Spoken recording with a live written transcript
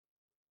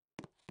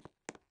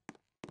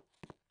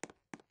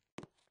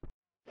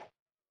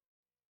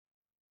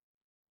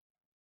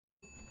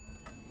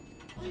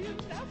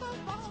never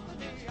bother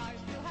me. I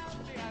feel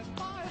happy and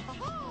fine. Ha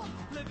ha!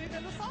 Living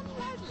in the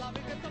sunlight,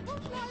 loving in the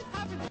moonlight,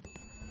 having.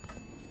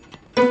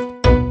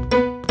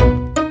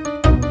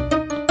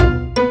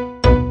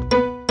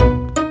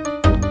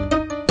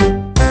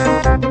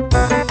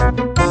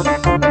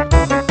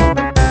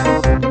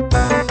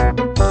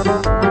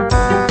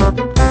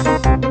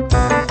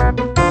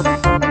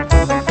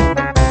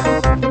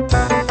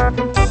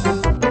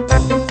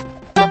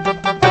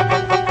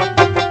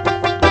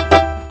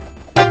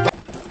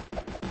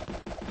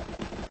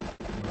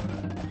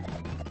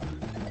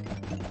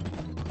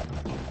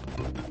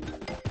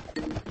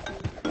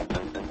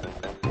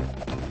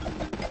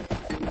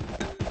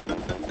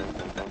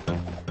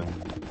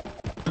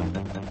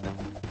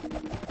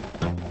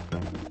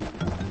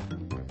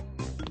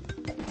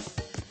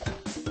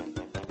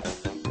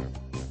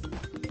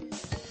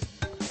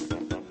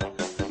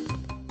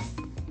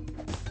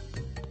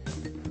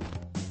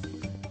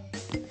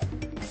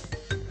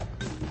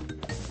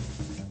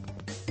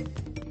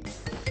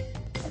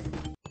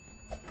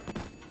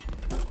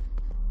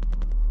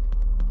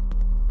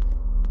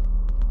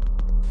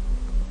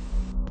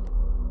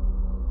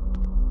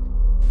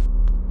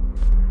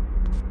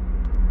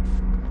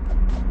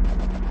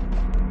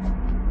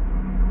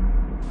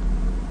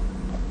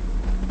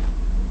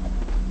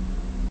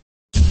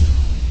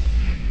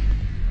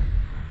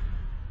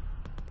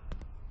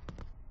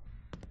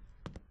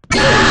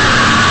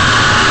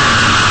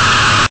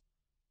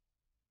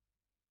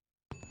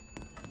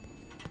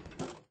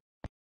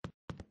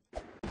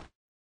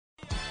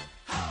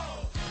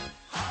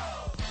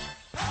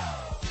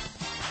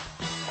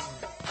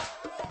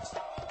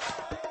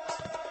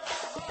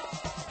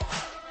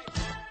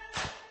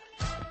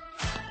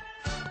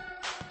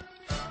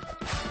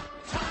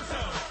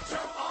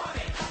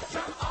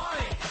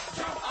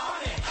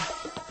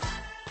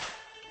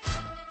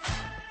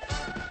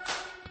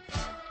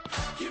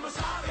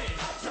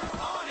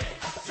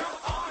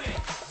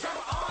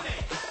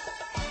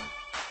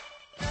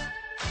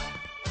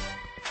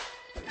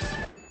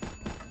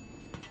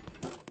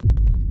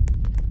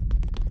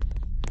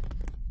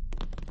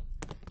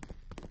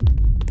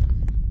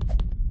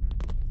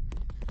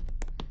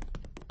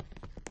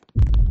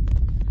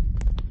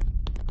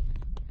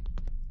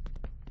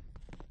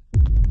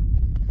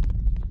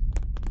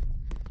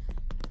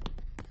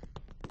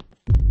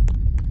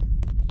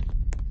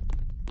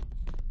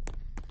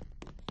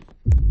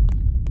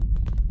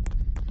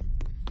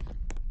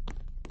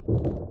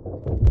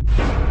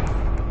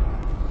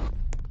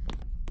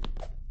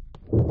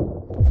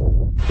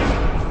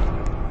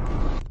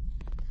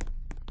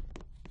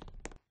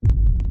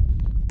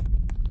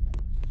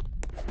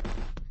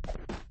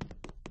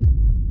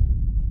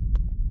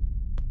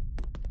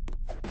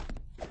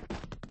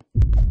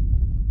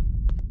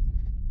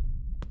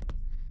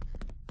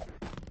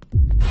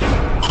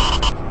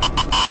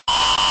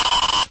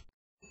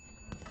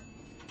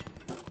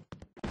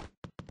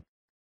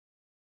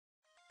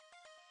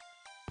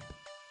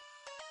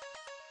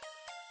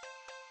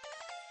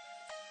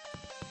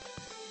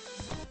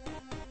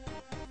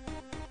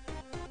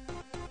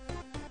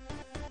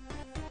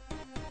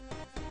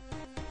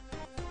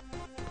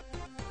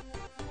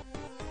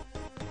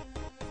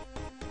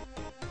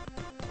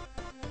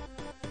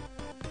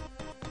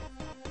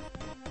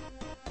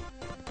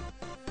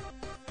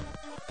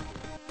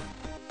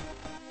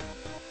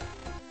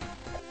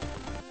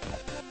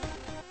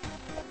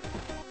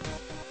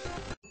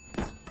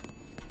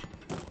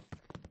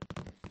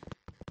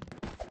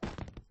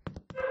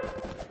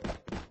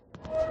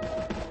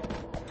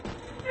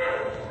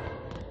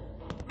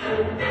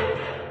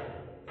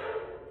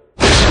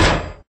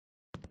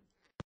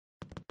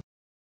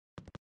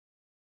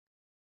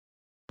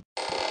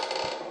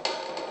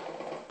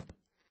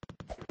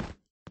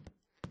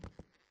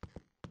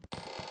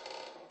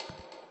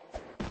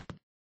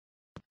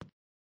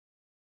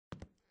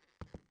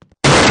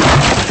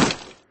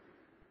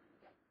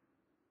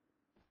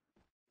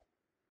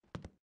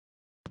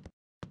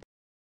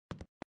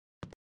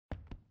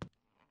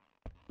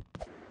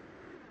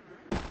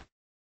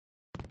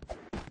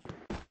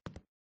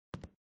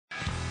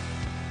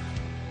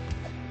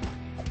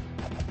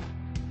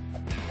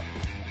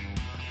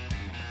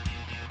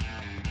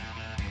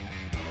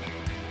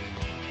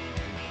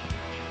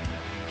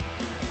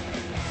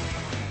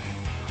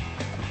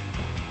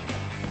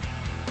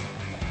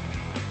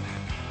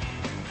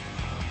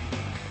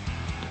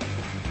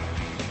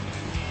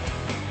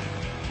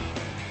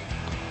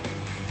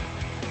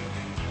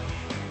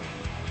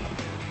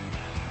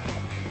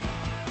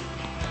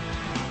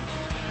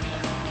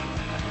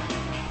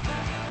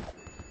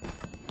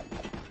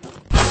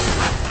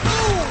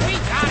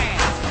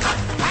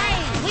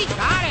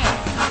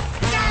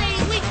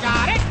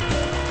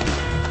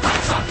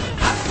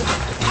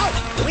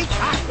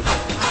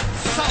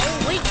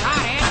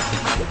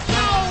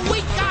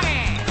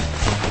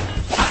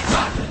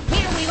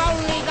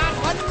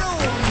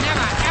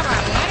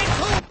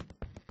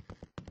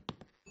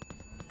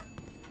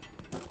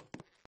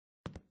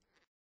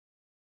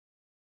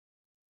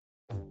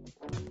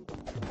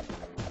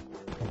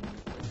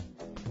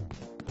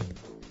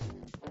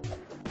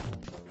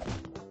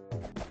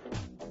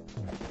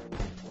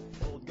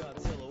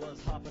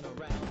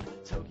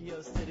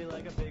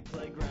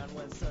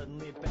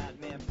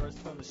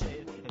 the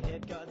shade and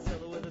hit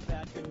Godzilla with a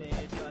bat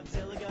grenade.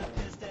 Godzilla got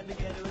pissed and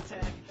began to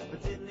attack,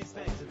 but didn't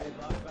expect to be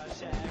blocked by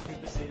Shaq, who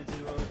proceeded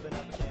to open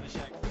up a can of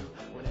Shaq Fu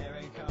when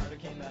Aaron Carter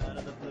came out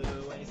of the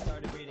blue and he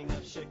started beating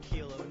up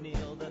Shaquille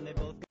O'Neal. Then they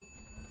both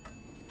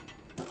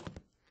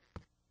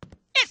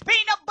It's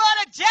peanut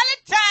butter jelly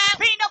time!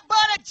 Peanut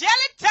butter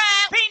jelly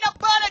time! Peanut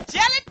butter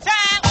jelly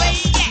time! Where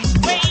you at?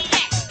 Where you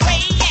at? Where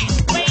you at?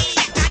 Where you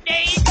at? Now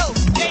there you go,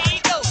 there you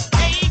go,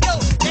 there you go,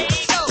 there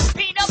you go.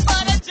 Peanut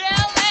butter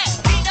jelly!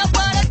 Peanut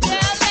butter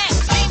jelly!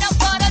 Peanut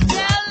butter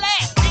jelly!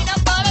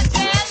 Peanut butter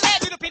jelly!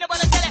 Do the peanut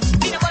butter jelly!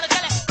 Peanut butter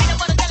jelly! Peanut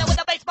butter jelly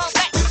with a baseball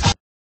bat!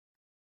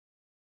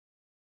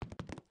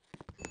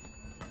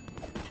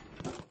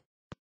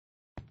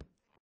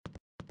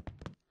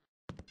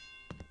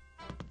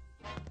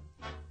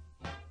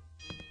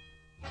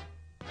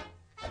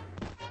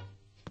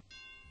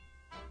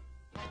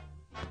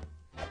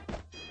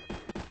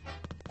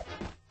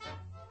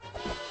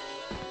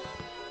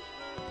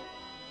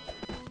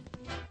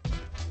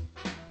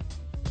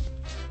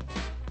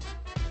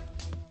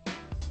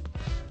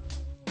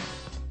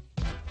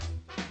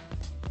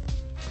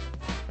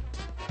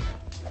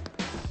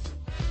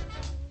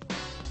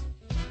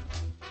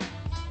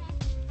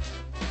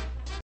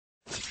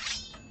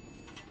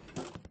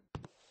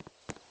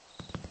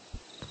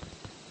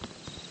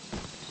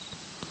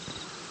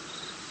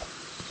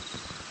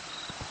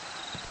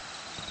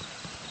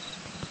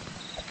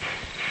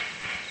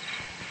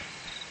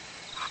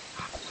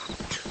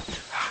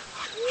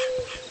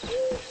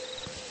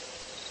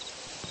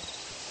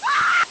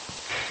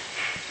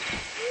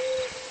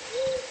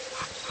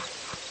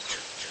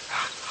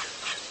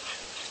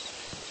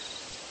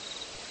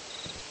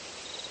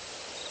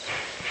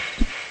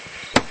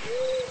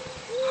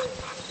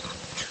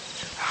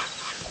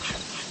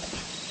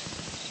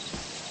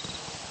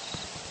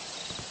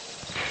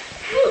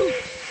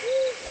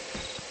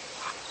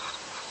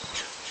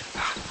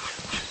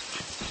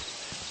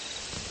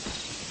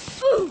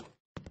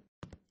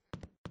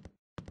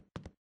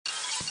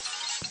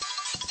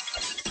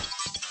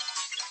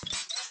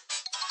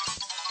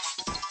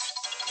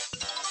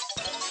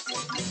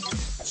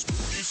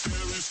 Spooky,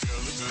 scary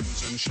skeletons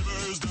and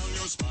shivers down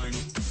your spine.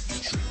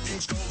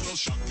 Shrieking skulls will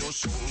shock your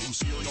soul,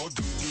 seal your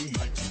doom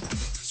tonight.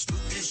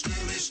 Spooky,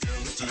 scary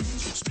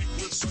skeletons speak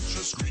with such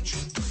a screech.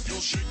 You'll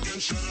shake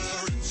and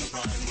shudder in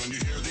surprise when you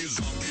hear these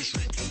zombies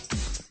shriek.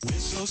 We're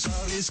so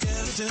sorry,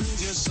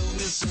 skeletons, you're so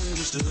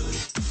misunderstood.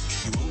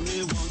 You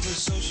only want to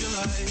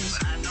socialize.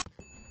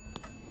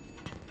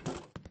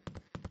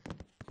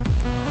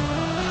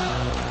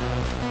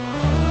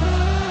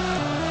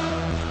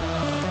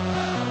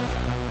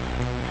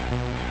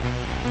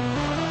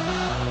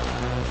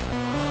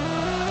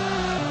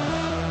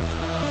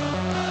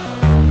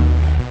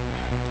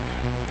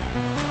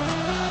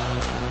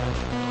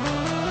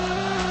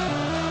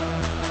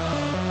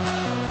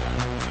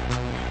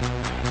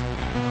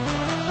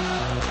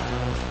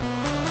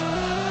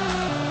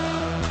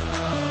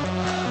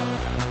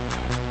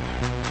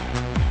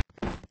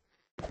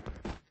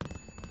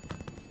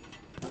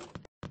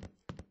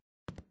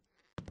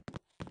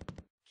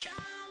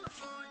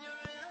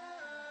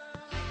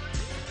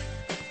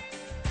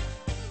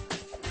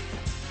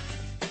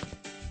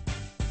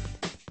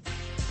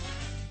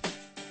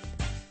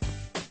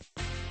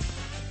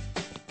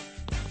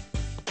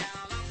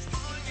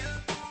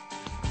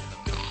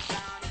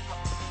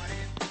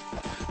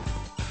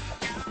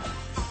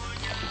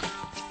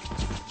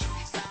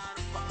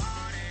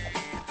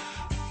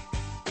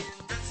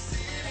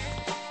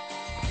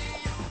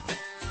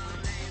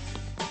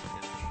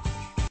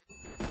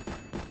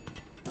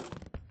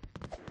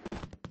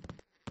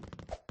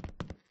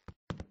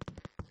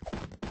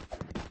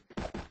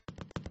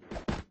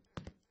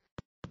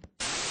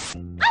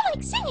 I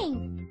like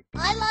singing.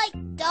 I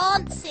like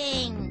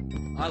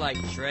dancing. I like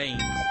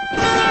trains.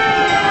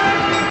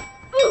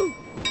 Ooh.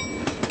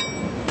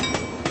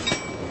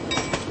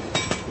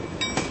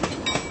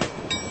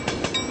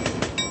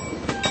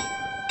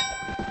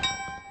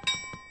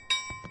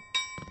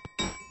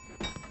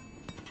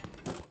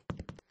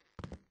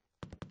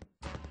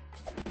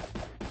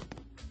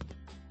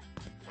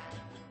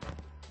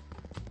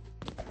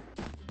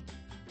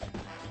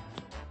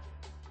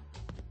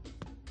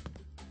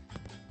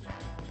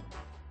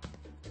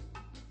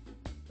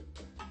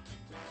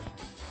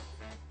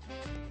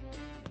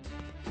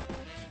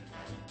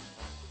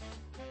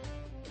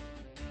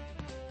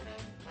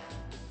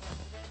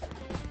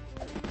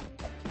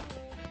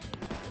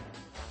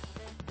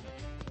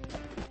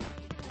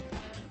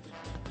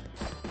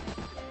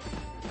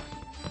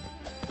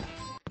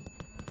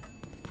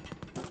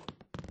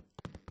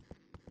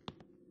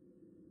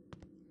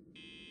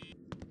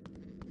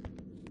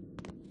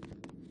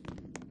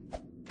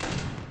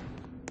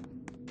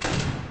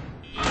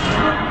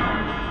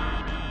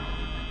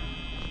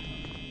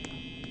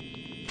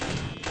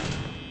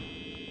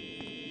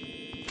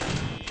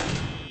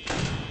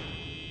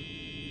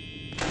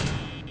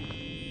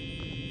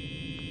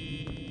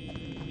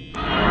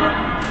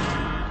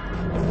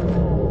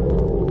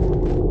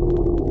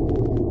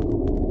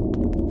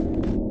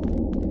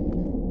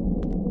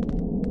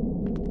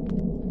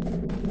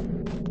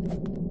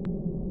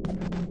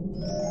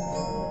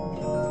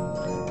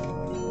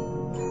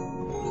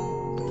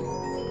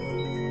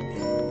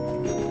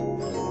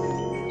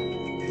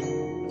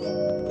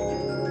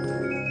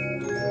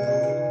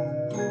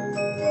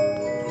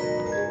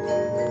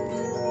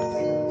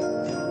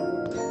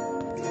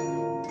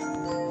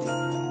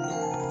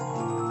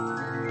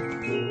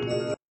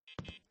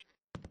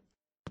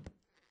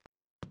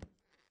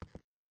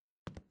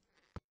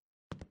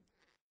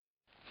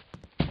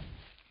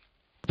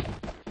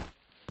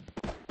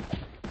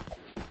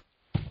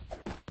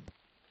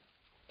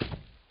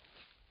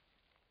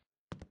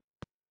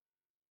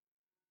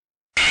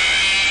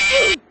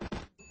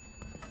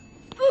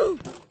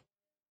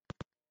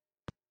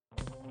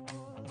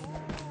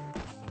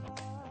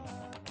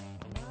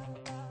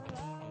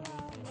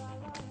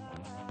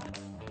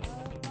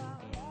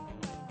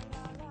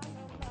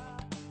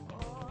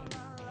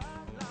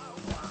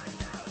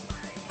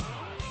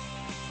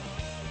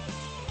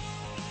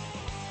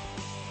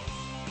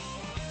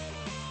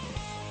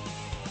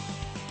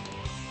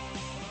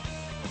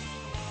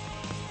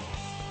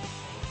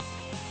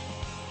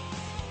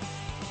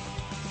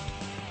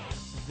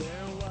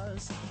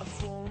 stars, a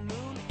full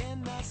moon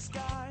in the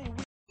sky.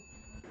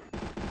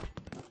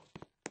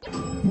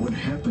 What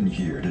happened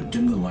here to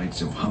dim the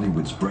lights of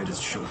Hollywood's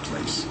brightest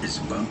showplace is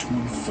about to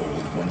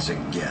unfold once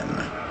again.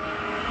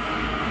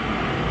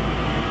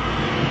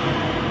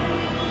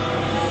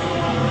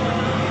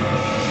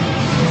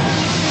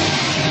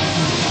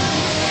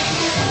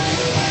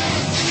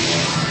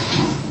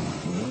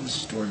 One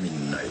stormy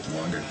night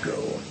long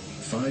ago,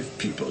 5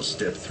 people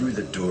stepped through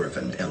the door of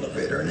an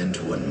elevator and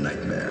into a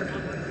nightmare.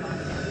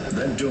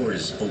 That door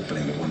is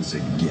opening once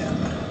again,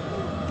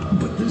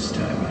 but this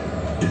time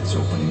it's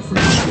opening for a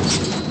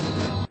twist.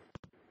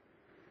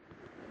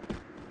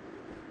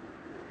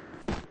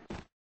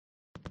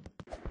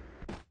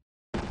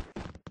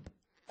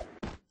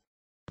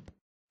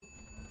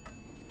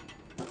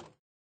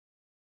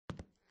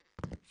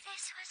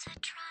 This was a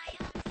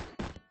triumph.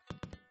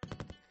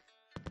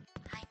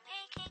 I'm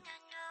making a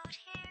note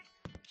here.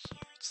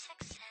 Huge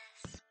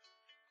success.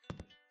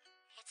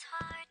 It's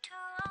hard to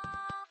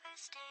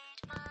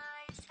overstate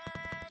my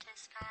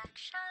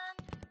satisfaction.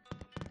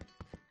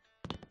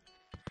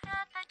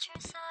 Amateur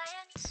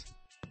science.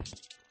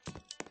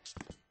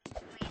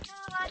 We do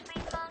what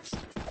we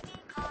must.